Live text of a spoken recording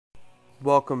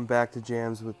Welcome back to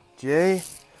Jams with Jay.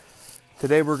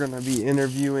 Today we're going to be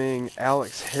interviewing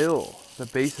Alex Hill, the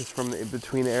bassist from the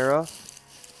In-Between era.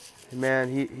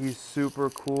 Man, he's super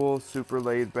cool, super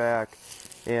laid back,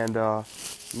 and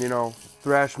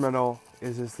thrash metal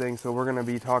is his thing, so we're going to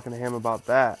be talking to him about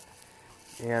that.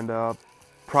 And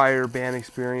prior band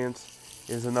experience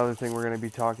is another thing we're going to be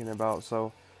talking about,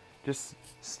 so just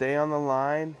stay on the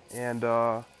line and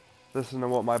listen to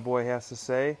what my boy has to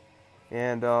say.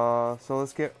 And so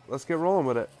let's get rolling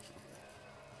with it.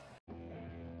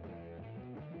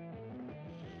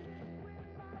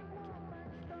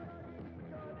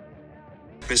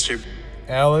 Mr.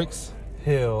 Alex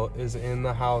Hill is in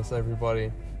the house,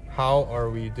 everybody. How are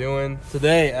we doing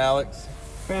today, Alex?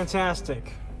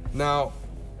 Fantastic. Now,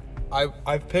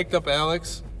 I've picked up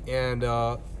Alex and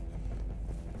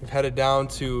we've headed down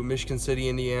to Michigan City,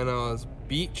 Indiana's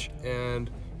beach, and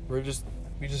we just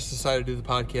decided to do the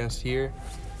podcast here.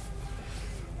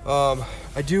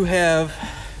 I do have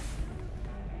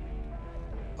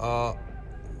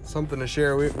something to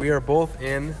share. We are both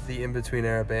in the In-Between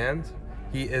era band.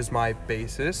 He is my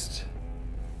bassist.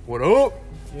 What up?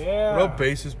 Yeah. What up,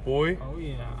 bassist boy? Oh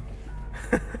yeah.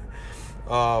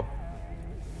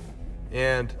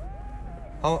 And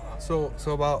so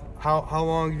about how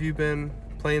long have you been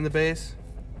playing the bass?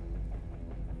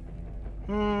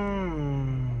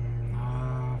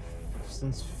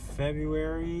 Since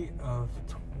February of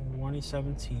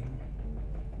 2017.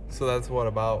 So that's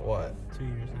about 2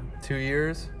 years now. 2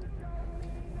 years?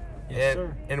 Yes,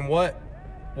 sir. And what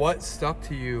stuck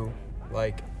to you,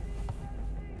 like,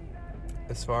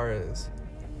 as far as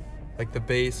like the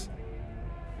bass?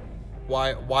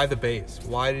 Why the bass?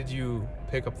 Why did you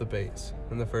pick up the bass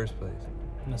in the first place?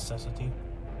 Necessity.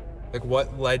 Like,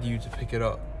 what led you to pick it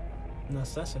up?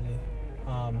 Necessity.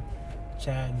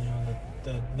 Chad,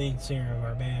 the lead singer of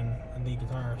our band, the lead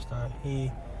guitarist, he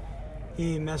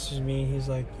messaged me. He's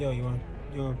like, "Yo, you want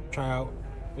to try out?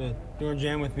 You want to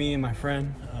jam with me and my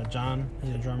friend John?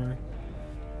 He's a drummer."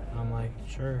 I'm like,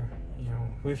 "Sure."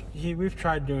 We've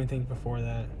tried doing things before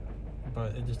that,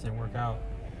 but it just didn't work out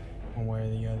one way or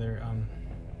the other.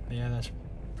 Yeah, that's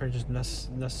pretty just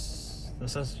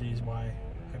necessity is why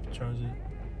I chose it.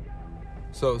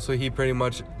 So he pretty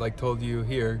much like told you,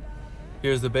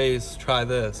 here's the bass, try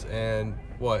this, and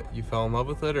what, you fell in love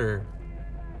with it, or?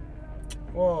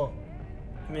 Well,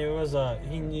 I mean, it was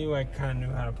he knew I kind of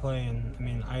knew how to play, and I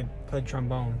mean, I played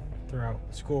trombone throughout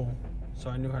school, so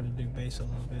I knew how to do bass a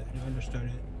little bit and understood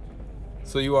it.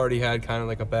 So you already had kind of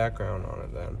like a background on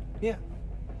it then? Yeah.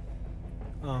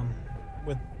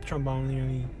 With trombone,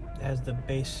 he has the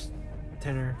bass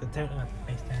tenor, the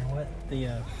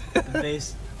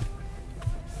bass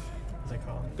what's it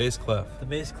called? Bass clef. The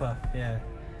bass clef, yeah.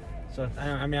 So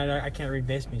I can't read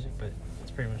bass music, but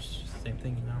it's pretty much the same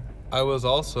thing, I was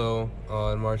also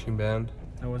in marching band.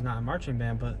 I was not in marching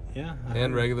band, but yeah.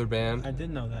 And regular band. I did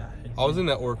know that. I was in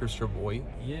that orchestra, boy.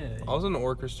 Yeah. I was in the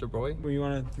orchestra, boy. Were you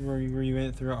in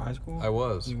it throughout high school? I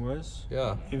was. You was?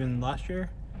 Yeah. Even last year?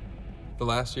 The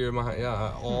last year of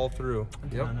all through. I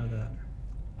did Yep. not know that.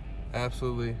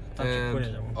 Absolutely. Thought you quit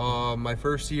it at one point. My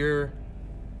first year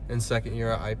and second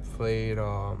year, I played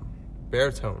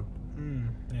baritone.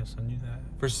 Yes, I knew that.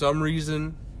 For some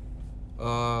reason,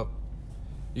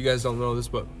 you guys don't know this,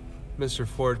 but Mr.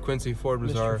 Ford, Quincy Ford,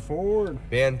 was our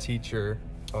band teacher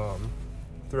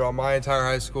throughout my entire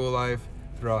high school life,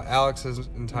 throughout Alex's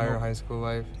entire high school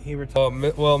life. He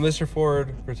retired. Well, Mr.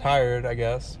 Ford retired, I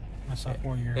guess. My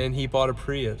sophomore year. And he bought a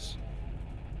Prius.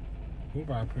 Who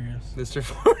bought a Prius? Mr.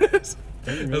 Ford has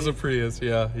Really? a Prius,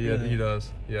 yeah. He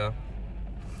does, yeah.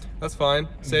 That's fine.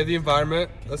 Save the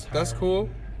environment. That's cool.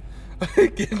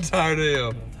 Getting tired of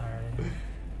you.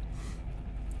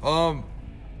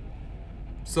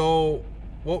 So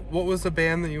what was the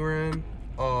band that you were in?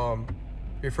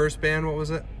 Your first band, what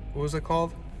was it? What was it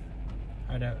called?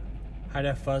 I'd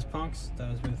have Fuzz Punks.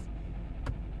 That was with.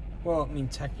 Well, I mean,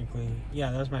 technically, yeah,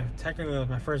 that was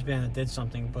my first band that did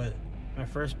something. But my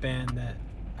first band that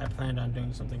I planned on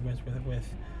doing something with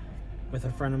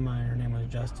a friend of mine. Her name was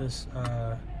Justice.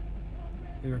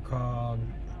 We were called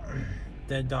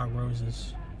Dead Dog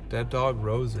Roses. Dead Dog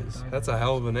Roses. That's a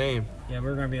hell of a name. Yeah,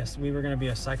 we were gonna be a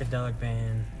psychedelic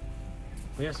band.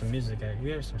 We have some music.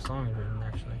 We have some songs written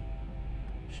actually.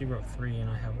 She wrote 3 and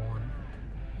I have 1.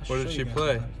 What did she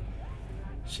play?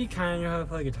 She kind of knew how to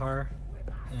play guitar,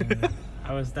 and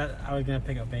I was gonna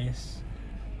pick up bass.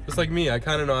 Just like me, I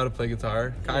kind of know how to play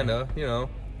guitar. Kinda, yeah.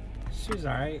 She was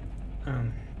alright.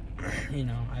 I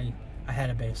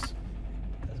had a bass.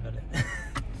 That's about it.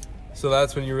 So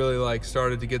that's when you really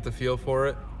started to get the feel for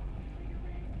it?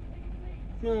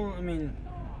 No, I mean,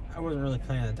 I wasn't really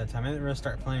playing at that time. I didn't really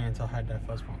start playing until High Def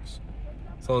Fuzz Punks.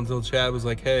 So until Chad was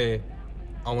like, hey,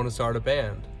 I want to start a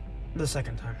band. The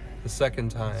second time. The second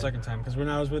time. Because when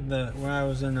I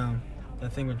was in the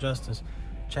thing with Justice,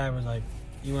 Chad was like,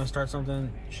 you want to start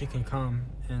something? She can come,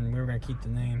 and we were gonna keep the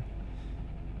name,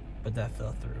 but that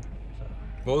fell through. So.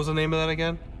 What was the name of that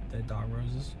again? Dead Dog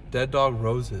Roses. Dead Dog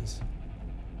Roses.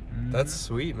 Mm-hmm. That's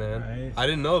sweet, man. Right. I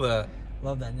didn't know that.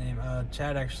 Love that name.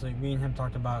 Chad actually, me and him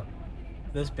talked about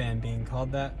this band being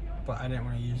called that, but I didn't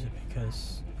want to use it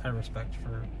because I had respect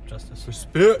for Justice.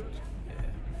 Respect. Yeah,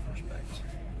 respect.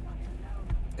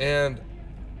 And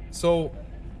so,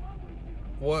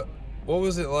 what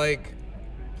was it like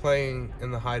playing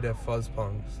in the High Def Fuzz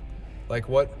Punks? Like,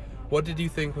 what did you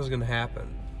think was gonna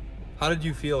happen? How did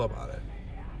you feel about it?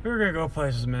 We were gonna go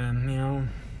places, man. You know,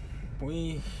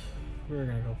 we were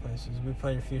gonna go places. We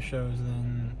played a few shows,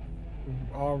 then we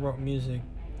all wrote music.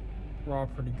 We're all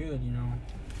pretty good, you know.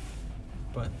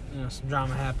 But you know, some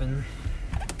drama happened,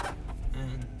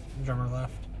 and the drummer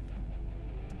left.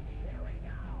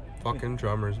 Fucking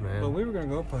drummers, man. But we were gonna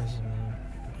go places, man.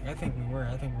 I think we were.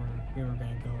 I think we were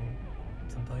gonna go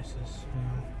some places. You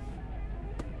know,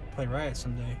 play Riot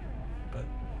someday, but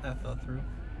that fell through.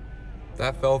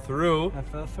 That fell through. That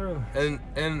fell through. And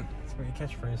That's what your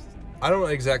catchphrase. I don't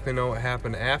exactly know what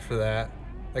happened after that.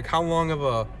 Like, how long of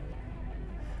a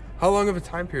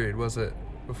time period was it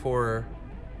before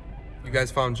you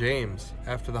guys found James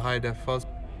after the High Def Fuzz?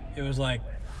 It was like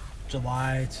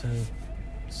July to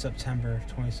September of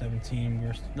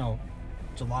 2017.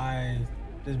 July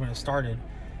is when it started,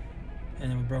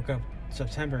 and then we broke up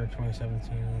September of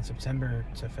 2017, and then September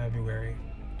to February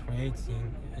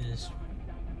 2018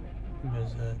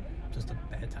 was just a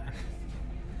bad time.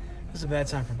 It was a bad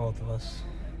time for both of us.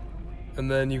 And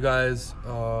then you guys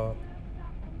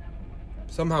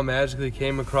somehow magically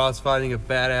came across finding a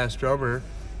badass drummer,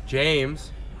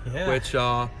 James, Yeah. which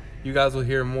you guys will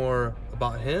hear more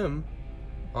about him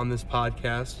on this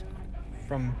podcast.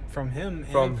 From him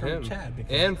From and from him. Chad.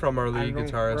 Because And from our lead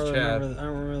guitarist, Chad. I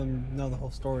don't really know the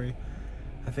whole story.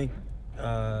 I think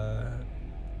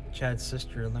Chad's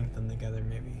sister linked them together,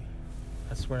 maybe.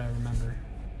 That's what I remember.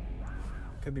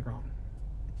 Could be wrong.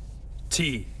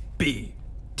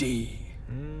 TBD.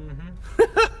 Mm-hmm.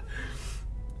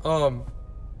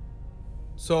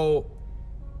 So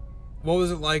what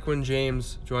was it like when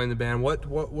James joined the band? What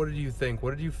did you think?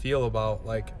 What did you feel about,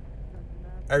 like,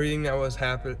 everything that was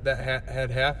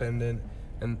had happened,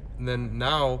 and then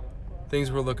now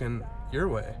things were looking your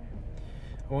way?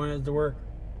 I wanted it to work.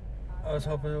 I was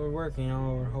hoping it would work, you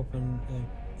know. We're hoping,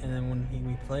 and then when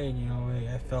we played, you know,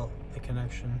 I felt the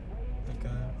connection, like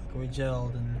we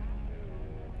gelled, and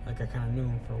like I kind of knew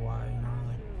him for a while, you know.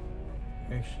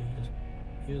 Like, actually,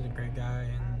 he was a great guy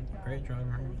and a great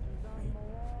drummer. He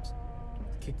just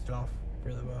kicked it off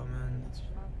really well, man.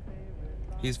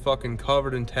 He's fucking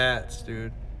covered in tats,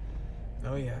 dude.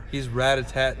 Oh yeah. He's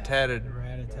rat-a-tat-tatted.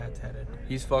 Rat-a-tat-tatted.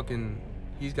 He's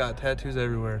got tattoos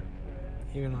everywhere.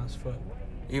 Even on his foot.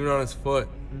 Even on his foot.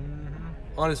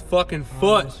 Mm-hmm. On his fucking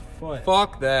foot. On his foot.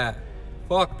 Fuck that.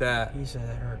 Fuck that. He said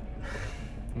it hurt.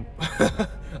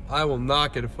 I will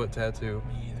not get a foot tattoo.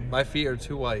 Me either. My feet are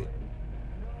too white.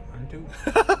 Mine too.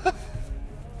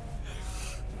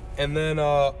 And then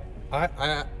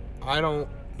I don't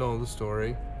know the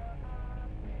story,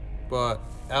 but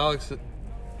Alex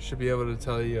should be able to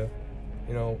tell you,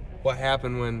 you know, what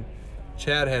happened when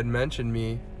Chad had mentioned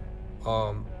me.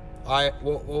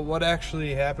 What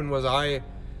actually happened was I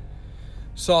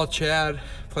saw Chad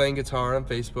playing guitar on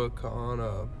Facebook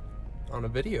on a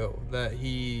video that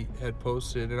he had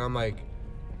posted, and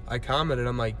I commented,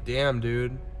 I'm like, damn,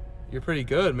 dude, you're pretty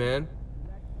good, man.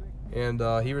 And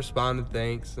he responded,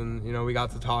 thanks, and, you know, we got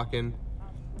to talking.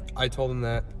 I told him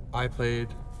that I played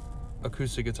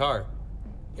acoustic guitar,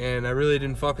 and I really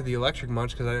didn't fuck with the electric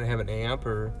much because I didn't have an amp,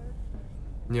 or,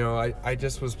 you know, I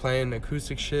just was playing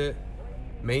acoustic shit,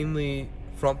 mainly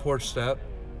front porch step.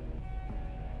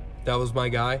 That was my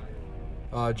guy,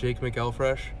 Jake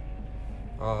McElfresh.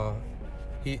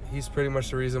 He's pretty much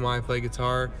the reason why I play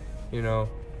guitar, you know.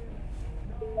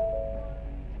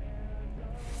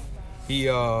 He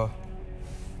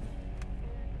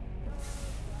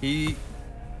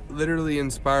literally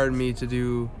inspired me to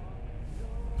do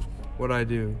what I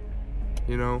do,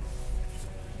 you know?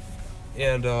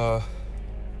 And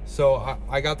so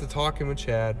I got to talking with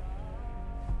Chad,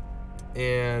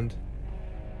 and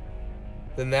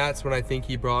then that's when I think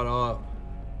he brought up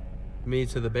me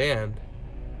to the band.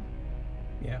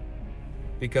 Yeah.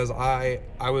 Because I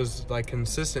was like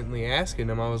consistently asking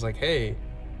him, I was like, hey,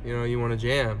 you know, you want to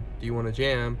jam? Do you want to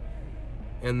jam?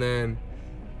 And then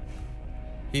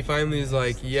He finally is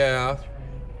like, yeah.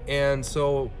 And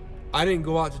so I didn't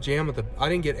go out to jam with I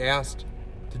didn't get asked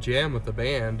to jam with the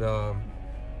band.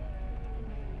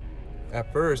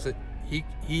 At first,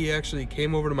 he actually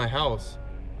came over to my house.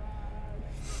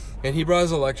 And he brought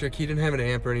his electric. He didn't have an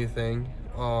amp or anything.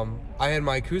 I had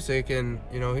my acoustic, and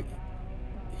you know,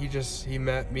 he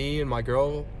met me and my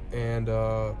girl, and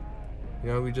you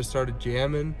know, we just started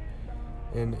jamming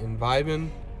and vibing,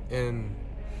 and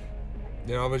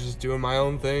you know, I was just doing my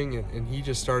own thing, and he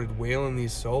just started wailing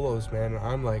these solos, man. And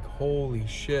I'm like, holy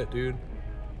shit, dude.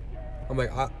 I'm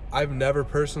like, I've never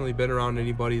personally been around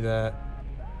anybody that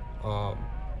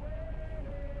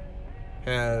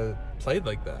had played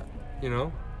like that, you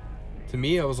know? To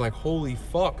me, I was like, holy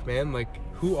fuck, man. Like,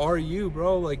 who are you,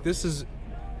 bro? Like, this is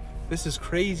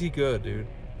crazy good, dude.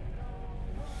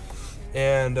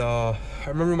 And I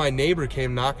remember my neighbor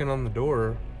came knocking on the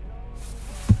door.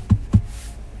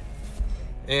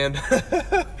 And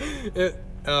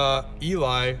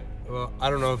Eli, well, I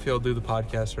don't know if he'll do the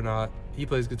podcast or not. He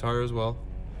plays guitar as well.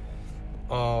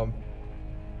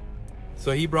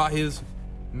 So he brought his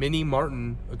Mini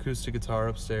Martin acoustic guitar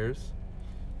upstairs.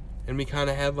 And we kind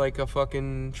of had like a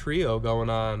fucking trio going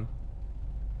on.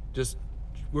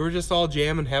 We were just all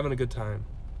jamming, having a good time.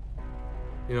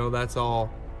 You know, that's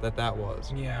all that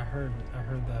was. Yeah, I heard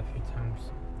that a few times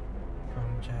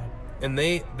from Chad. And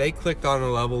they clicked on a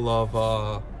level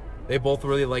of they both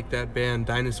really liked that band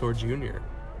Dinosaur Jr.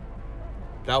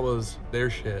 That was their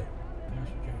shit.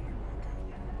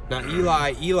 Now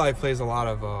Eli plays a lot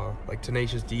of like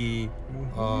Tenacious D,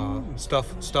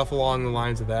 stuff along the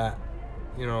lines of that.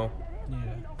 You know, yeah.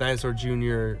 Dinosaur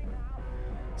Jr.,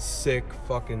 sick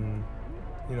fucking,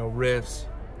 you know, riffs,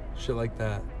 shit like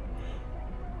that.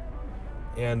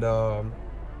 And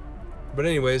but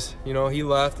anyways, you know, he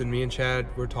left, and me and Chad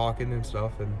were talking and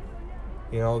stuff, and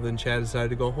you know, then Chad decided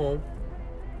to go home.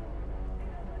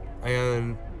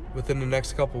 And within the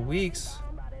next couple weeks,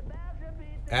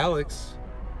 Alex,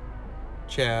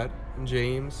 Chad, and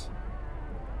James,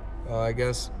 I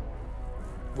guess,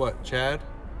 Chad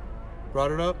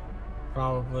brought it up?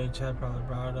 Probably. Chad probably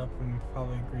brought it up and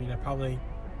probably agreed. I probably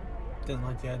didn't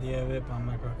like the idea of it, but I'm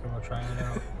like, okay, we'll try it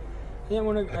out. I didn't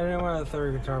want a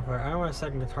third guitar player. I didn't want a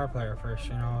second guitar player first,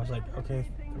 you know. I was like, okay,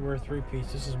 we're a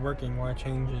three-piece. This is working. Why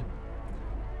change it?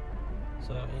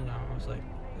 So, you know, I was like,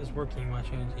 it's working. Why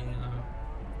change it, you know?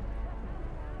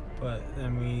 But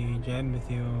then we jammed with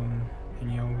you,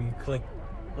 and you know, we clicked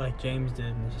like James did,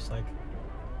 and it's just like,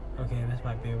 okay, this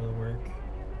might be able to work.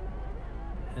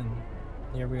 And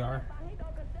here we are.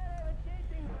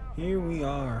 Here we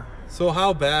are. So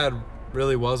how bad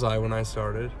really was I when I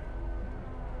started?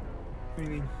 What do you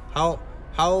mean?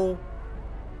 How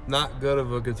not good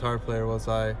of a guitar player was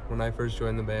I when I first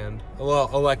joined the band? Well,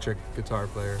 electric guitar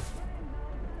player.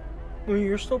 Well,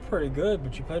 you're still pretty good,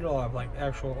 but you played a lot of like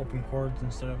actual open chords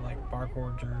instead of like bar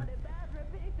chords or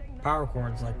power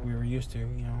chords like we were used to,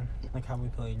 you know, like how we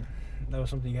played. That was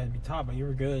something you had to be taught, but you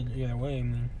were good either way. I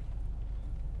mean,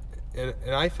 and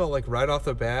I felt like right off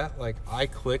the bat, like I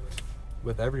clicked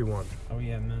with everyone. Oh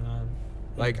yeah, man.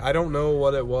 Like I don't know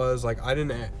what it was. Like I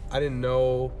didn't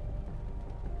know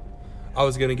I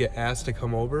was gonna get asked to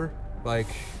come over. Like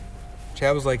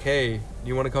Chad was like, "Hey, do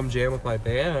you want to come jam with my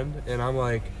band?" And I'm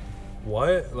like,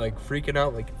 "What?" Like freaking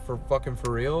out. Like for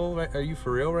real? Are you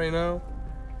for real right now?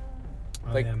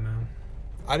 Oh like, yeah, man.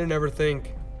 I didn't ever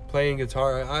think playing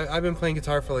guitar. I've been playing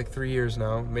guitar for like 3 years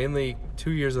now. Mainly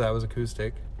 2 years of that was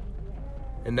acoustic.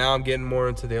 And now I'm getting more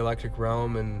into the electric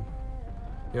realm and,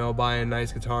 you know, buying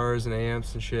nice guitars and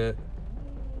amps and shit.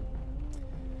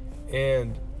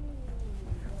 And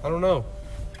I don't know.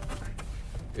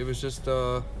 It was just,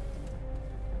 it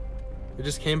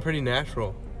just came pretty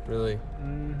natural, really.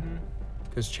 Mm-hmm.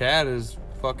 Because Chad is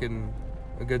fucking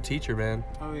a good teacher, man.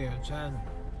 Oh yeah, Chad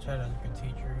is a good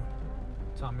teacher.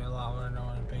 Taught me a lot when I know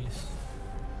on a bass.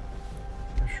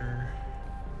 For sure.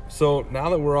 So now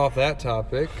that we're off that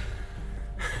topic,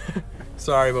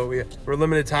 sorry, but we're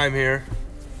limited time here.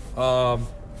 So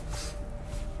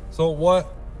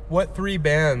what 3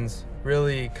 bands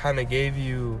really kind of gave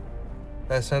you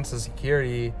that sense of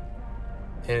security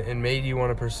and made you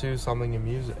want to pursue something in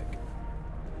music?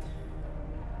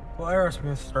 Well,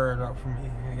 Aerosmith started up for me.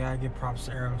 I gotta give props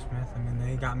to Aerosmith. I mean,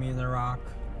 they got me into rock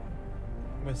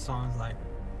with songs like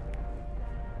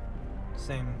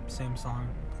same song,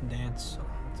 Dance.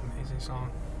 It's an amazing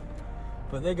song.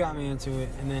 But they got me into it,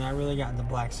 and then I really got into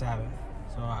Black Sabbath.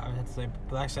 So I would say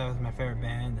Black Sabbath is my favorite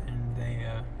band, and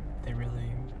that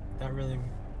really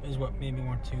is what made me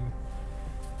want to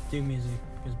do music,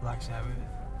 was Black Sabbath.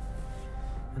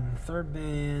 And the third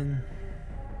band,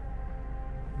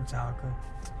 Metallica.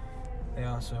 they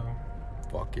also,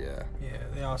 Fuck yeah.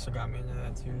 they also got me into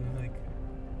that too. Like,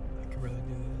 I could really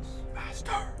do this.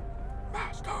 Master.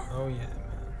 Oh yeah, man.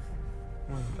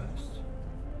 One of the best.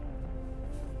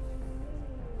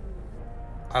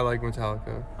 I like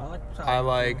Metallica. I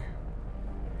like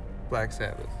Black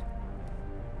Sabbath.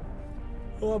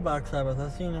 I love Black Sabbath. I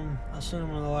seen them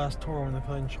on the last tour when they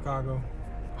played in Chicago.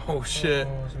 Oh shit.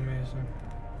 Oh, it was amazing.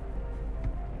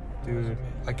 Dude,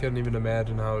 I couldn't even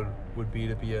imagine how it would be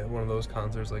to be at one of those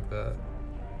concerts like that.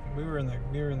 We were in the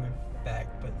back,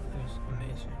 but it was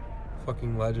amazing.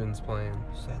 Fucking legends playing.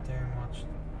 Sat there and watched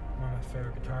one of my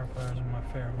favorite guitar players and my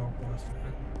favorite vocalist,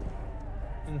 man.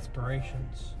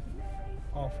 Inspirations.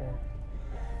 All four.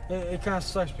 It kind of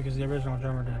sucks because the original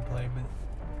drummer didn't play, but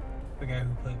the guy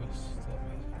who played was still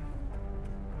amazing.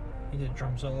 He did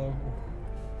drum solo.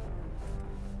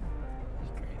 It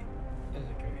was great. It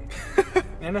was great.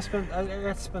 And I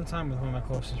got to spend time with one of my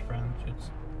closest friends.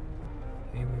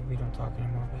 We don't talk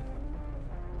anymore, but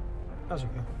that was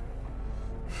okay.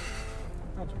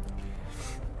 That was okay.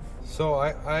 So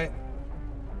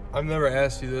I've never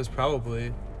asked you this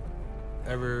probably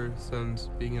ever since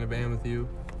being in a band with you.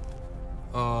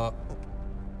 Have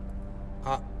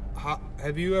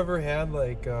you ever had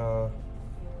like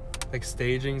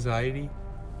stage anxiety?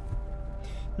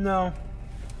 No.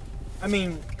 I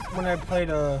mean, when I played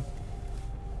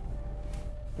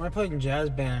in jazz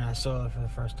band, I saw it for the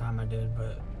first time. I did,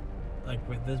 but like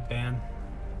with this band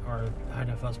or High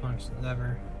Def Fuzz Punks,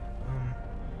 never.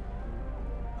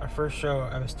 Our first show,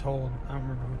 I was told. I don't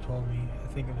remember who told me.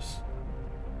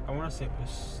 I want to say it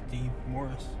was Steve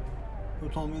Morris who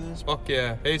told me this, Fuck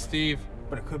yeah. Hey Steve.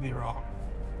 but it could be wrong.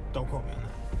 Don't quote me on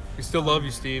that. We still love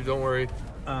you, Steve, don't worry.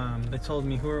 They told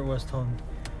me, whoever it was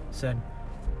said,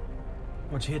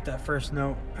 once you hit that first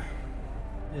note,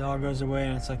 it all goes away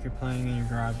and it's like you're playing in your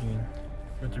garage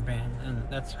with your band. And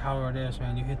that's how it is,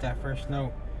 man. You hit that first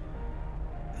note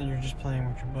and you're just playing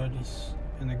with your buddies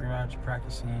in the garage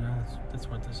practicing, you know. That's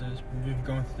what this is. You're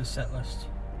going through the set list.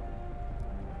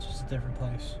 It's just a different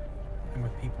place and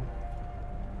with people.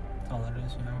 That's all that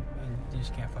is, you know. And you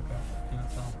just can't fuck up, you know,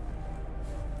 that's all.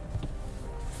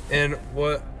 And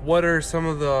what are some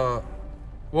of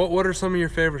your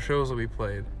favorite shows that we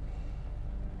played?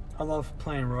 I love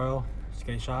playing Royal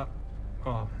Skate Shop.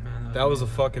 Oh man, That was a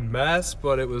fucking mess,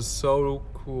 but it was so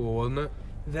cool, wasn't it?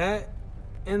 that.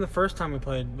 And the first time we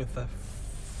played with the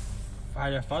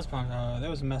High Def Fuzz Punks, that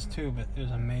was a mess too, but it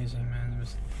was amazing, man. It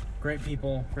was great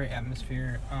people, great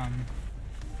atmosphere.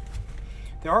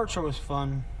 The art show was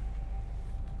fun.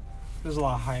 There's a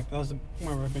lot of hype. That was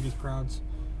one of our biggest crowds.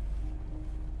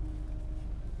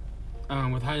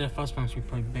 With High Def Fuzz Punks, we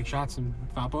played Big Shots and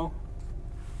Vapo.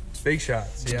 Big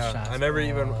Shots, Big yeah. Shots. I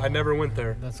never went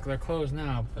there. They're closed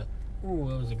now, but ooh,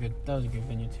 that was a good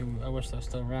venue too. I wish they were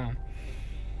still around.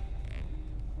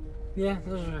 Yeah,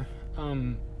 those are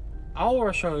all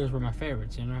our shows were my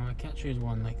favorites, you know. I can't choose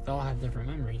one. Like, they all have different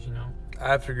memories, you know. I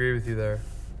have to agree with you there.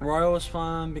 Royal was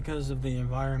fun because of the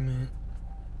environment.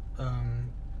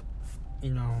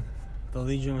 You know, the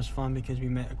Legion was fun because we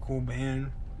met a cool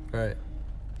band. Right.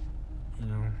 You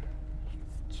know,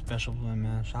 Special Blend,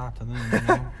 man. Shout out to them, you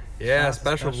know. Yeah, Shout out to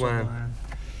Special Blend.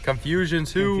 Confusion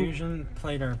too. Confusion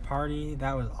played our party.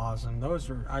 That was awesome. Those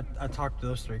were I talked to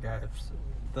those three guys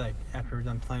like after we were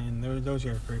done playing. Those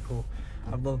guys were pretty cool.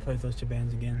 I'd love to play with those two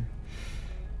bands again.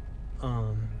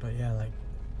 But yeah, like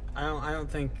I don't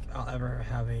think I'll ever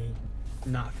have a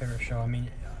not favorite show. I mean,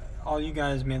 all you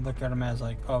guys may look at them as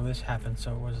like, oh, this happened,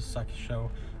 so it was a sucky show.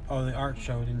 Oh, the art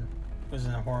show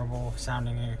wasn't a horrible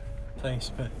sounding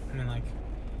place, but I mean, like,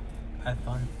 I had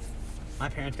fun. My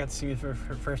parents got to see me for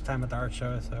the first time at the art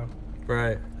show, so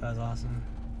Right. that was awesome.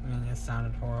 I mean, it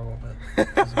sounded horrible, but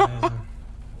it was amazing.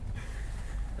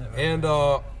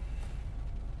 And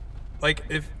like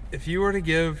if you were to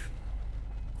give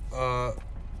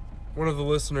one of the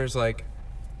listeners like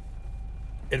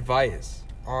advice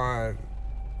on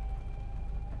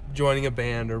joining a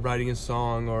band or writing a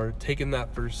song or taking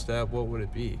that first step, what would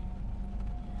it be?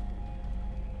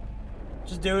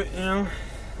 Just do it, you know.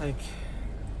 Like,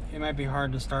 it might be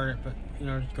hard to start it, but you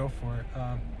know, just go for it.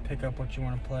 Pick up what you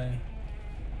want to play.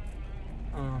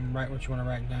 Write what you want to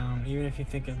write down. Even if you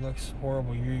think it looks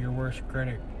horrible, you're your worst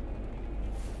critic.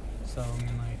 So I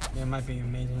mean, like, it might be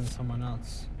amazing to someone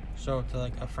else. Show it to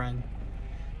like a friend.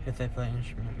 If they play an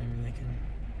instrument, maybe they can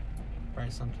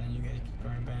write something. You guys keep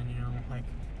going band, you know, like.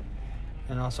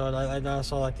 And also, I'd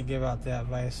also like to give out the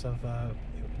advice of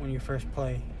when you first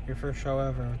play your first show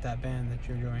ever with that band that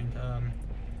you joined.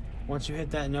 Once you hit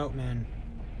that note, man,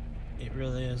 it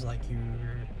really is like you're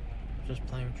just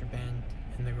playing with your band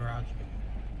in the garage.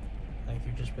 Like,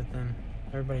 you're just with them.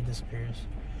 Everybody disappears.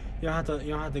 You don't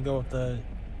have to go with the,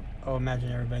 oh,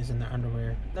 imagine everybody's in their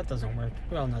underwear. That doesn't work.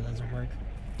 We all know that doesn't work.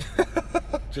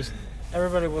 Just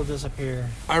everybody will disappear.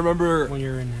 I remember when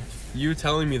you're in it. You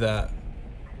telling me that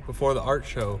before the art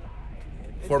show,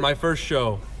 for my first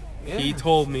show. Yeah. He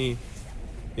told me,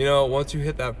 you know, once you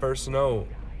hit that first note,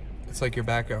 it's like you're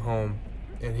back at home,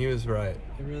 and he was right.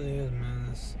 It really is,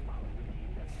 man.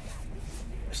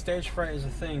 Stage fright is a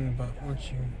thing, but once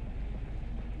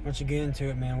you get into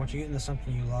it, man, once you get into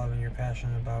something you love and you're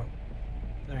passionate about,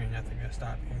 there ain't nothing gonna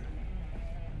stop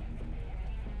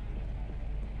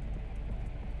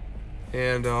you.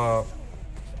 And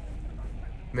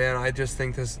man, I just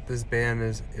think this band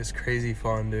is crazy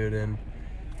fun, dude. And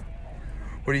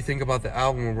what do you think about the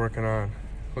album we're working on?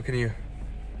 What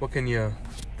can you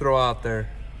throw out there?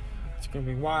 It's gonna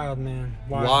be wild, man.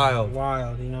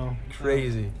 Wild, you know.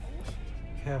 Crazy.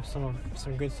 Have some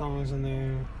good songs in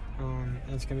there. And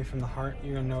it's gonna be from the heart.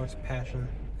 You're gonna know it's passion.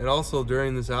 And also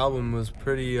during this album was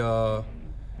pretty.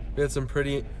 We had some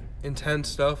pretty intense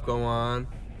stuff go on.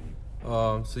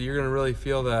 So you're gonna really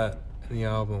feel that in the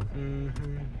album.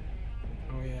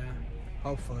 Oh yeah.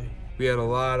 Hopefully. We had a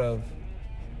lot of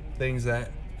things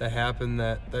that happened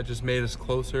that just made us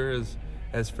closer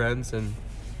as friends and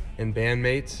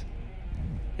bandmates.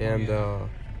 And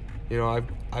you know,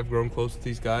 I've grown close with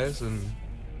these guys, and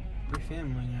we're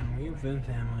family now. We've been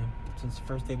family since the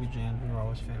first day we jammed. We were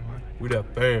always family. We that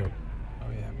fam. Oh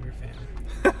yeah, we're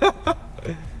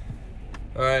family.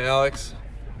 All right, Alex.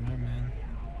 All right, man.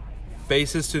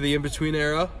 Bassist to the In Between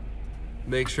Era.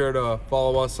 Make sure to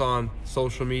follow us on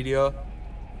social media.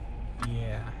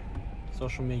 Yeah,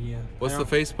 social media. What's the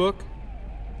Facebook?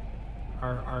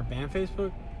 Our band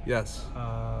Facebook? Yes.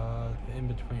 The In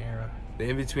Between Era. The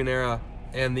In Between Era,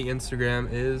 and the Instagram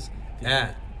is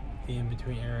at the In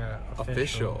Between Era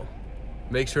official.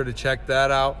 Make sure to check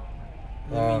that out.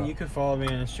 I mean, you could follow me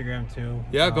on Instagram too.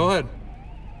 Yeah, go ahead.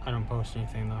 I don't post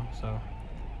anything though, so.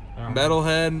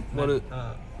 Metalhead. What is?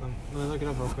 Let me look it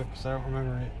up real quick because I don't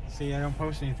remember it. See, I don't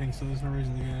post anything, so there's no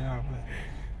reason to get it out. But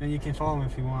then you can follow me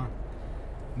if you want.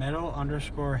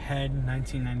 Metal_head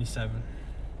 1997.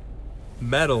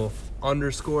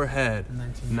 Metal_head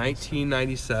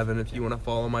 1997. If you want to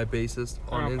follow my bassist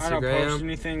on Instagram. I don't post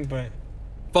anything, but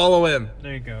follow him.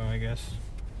 There you go, I guess.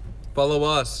 Follow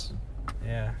us.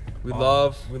 Yeah. We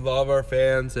love our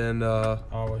fans, and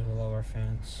always we love our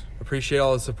fans. Appreciate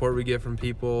all the support we get from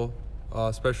people,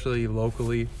 especially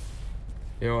locally.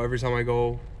 You know, every time I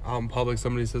go out in public,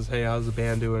 somebody says, "Hey, how's the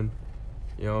band doing?"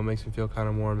 You know, it makes me feel kind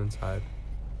of warm inside.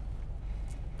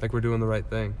 Like we're doing the right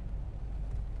thing.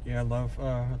 Yeah, I love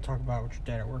talk about with your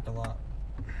dad at work a lot.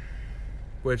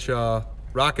 Which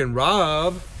Rockin'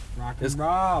 Rob is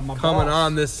my coming boss.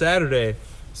 on this Saturday.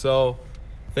 So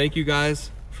thank you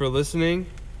guys for listening.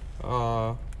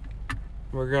 We're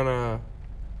gonna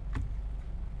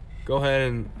go ahead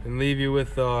and leave you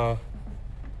with some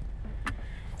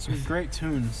great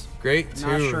tunes. Great tunes.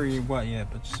 Not sure what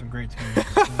yet, but just some great tunes.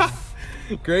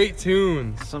 Great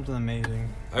tunes. Something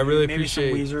amazing. I really maybe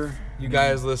appreciate some Weezer. You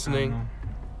guys listening.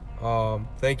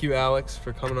 Thank you, Alex,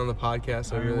 for coming on the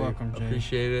podcast. I really welcome, Jay.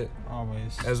 appreciate it.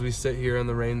 Always. As we sit here in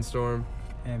the rainstorm.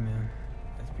 Yeah, man.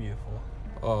 That's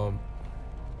beautiful.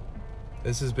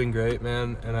 This has been great,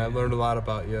 man, and I learned a lot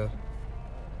about you.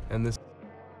 And this.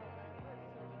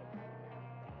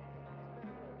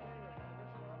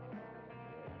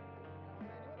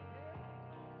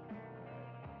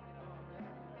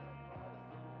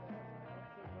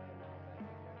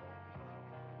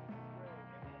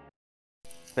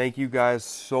 Thank you guys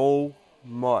so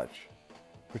much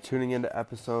for tuning into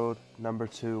episode number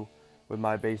 2 with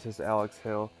my bassist Alex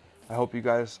Hill. I hope you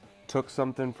guys took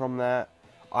something from that.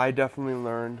 I definitely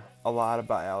learned a lot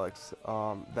about Alex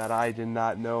that I did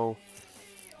not know.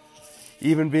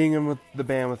 Even being in with the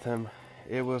band with him,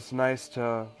 it was nice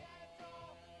to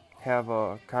have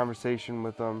a conversation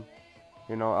with him,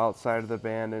 you know, outside of the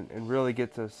band, and really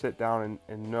get to sit down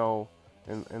and know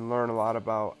and learn a lot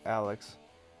about Alex.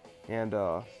 And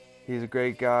he's a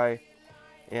great guy.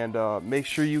 And make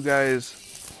sure you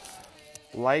guys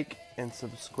like and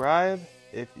subscribe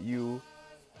if you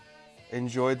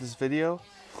enjoyed this video.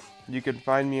 You can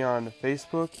find me on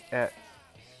Facebook at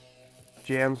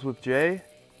Jams with Jay,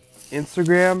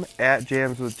 Instagram at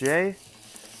Jams with Jay,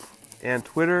 and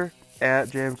Twitter at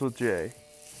Jams with Jay.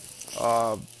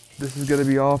 This is going to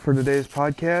be all for today's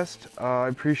podcast. I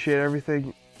appreciate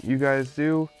everything you guys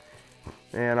do,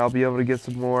 and I'll be able to get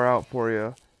some more out for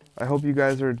you. I hope you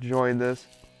guys are enjoying this.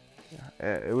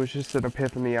 It was just an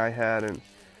epiphany I had, and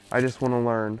I just want to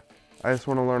learn. I just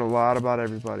want to learn a lot about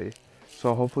everybody.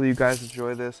 So hopefully you guys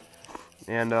enjoy this,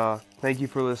 and thank you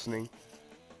for listening.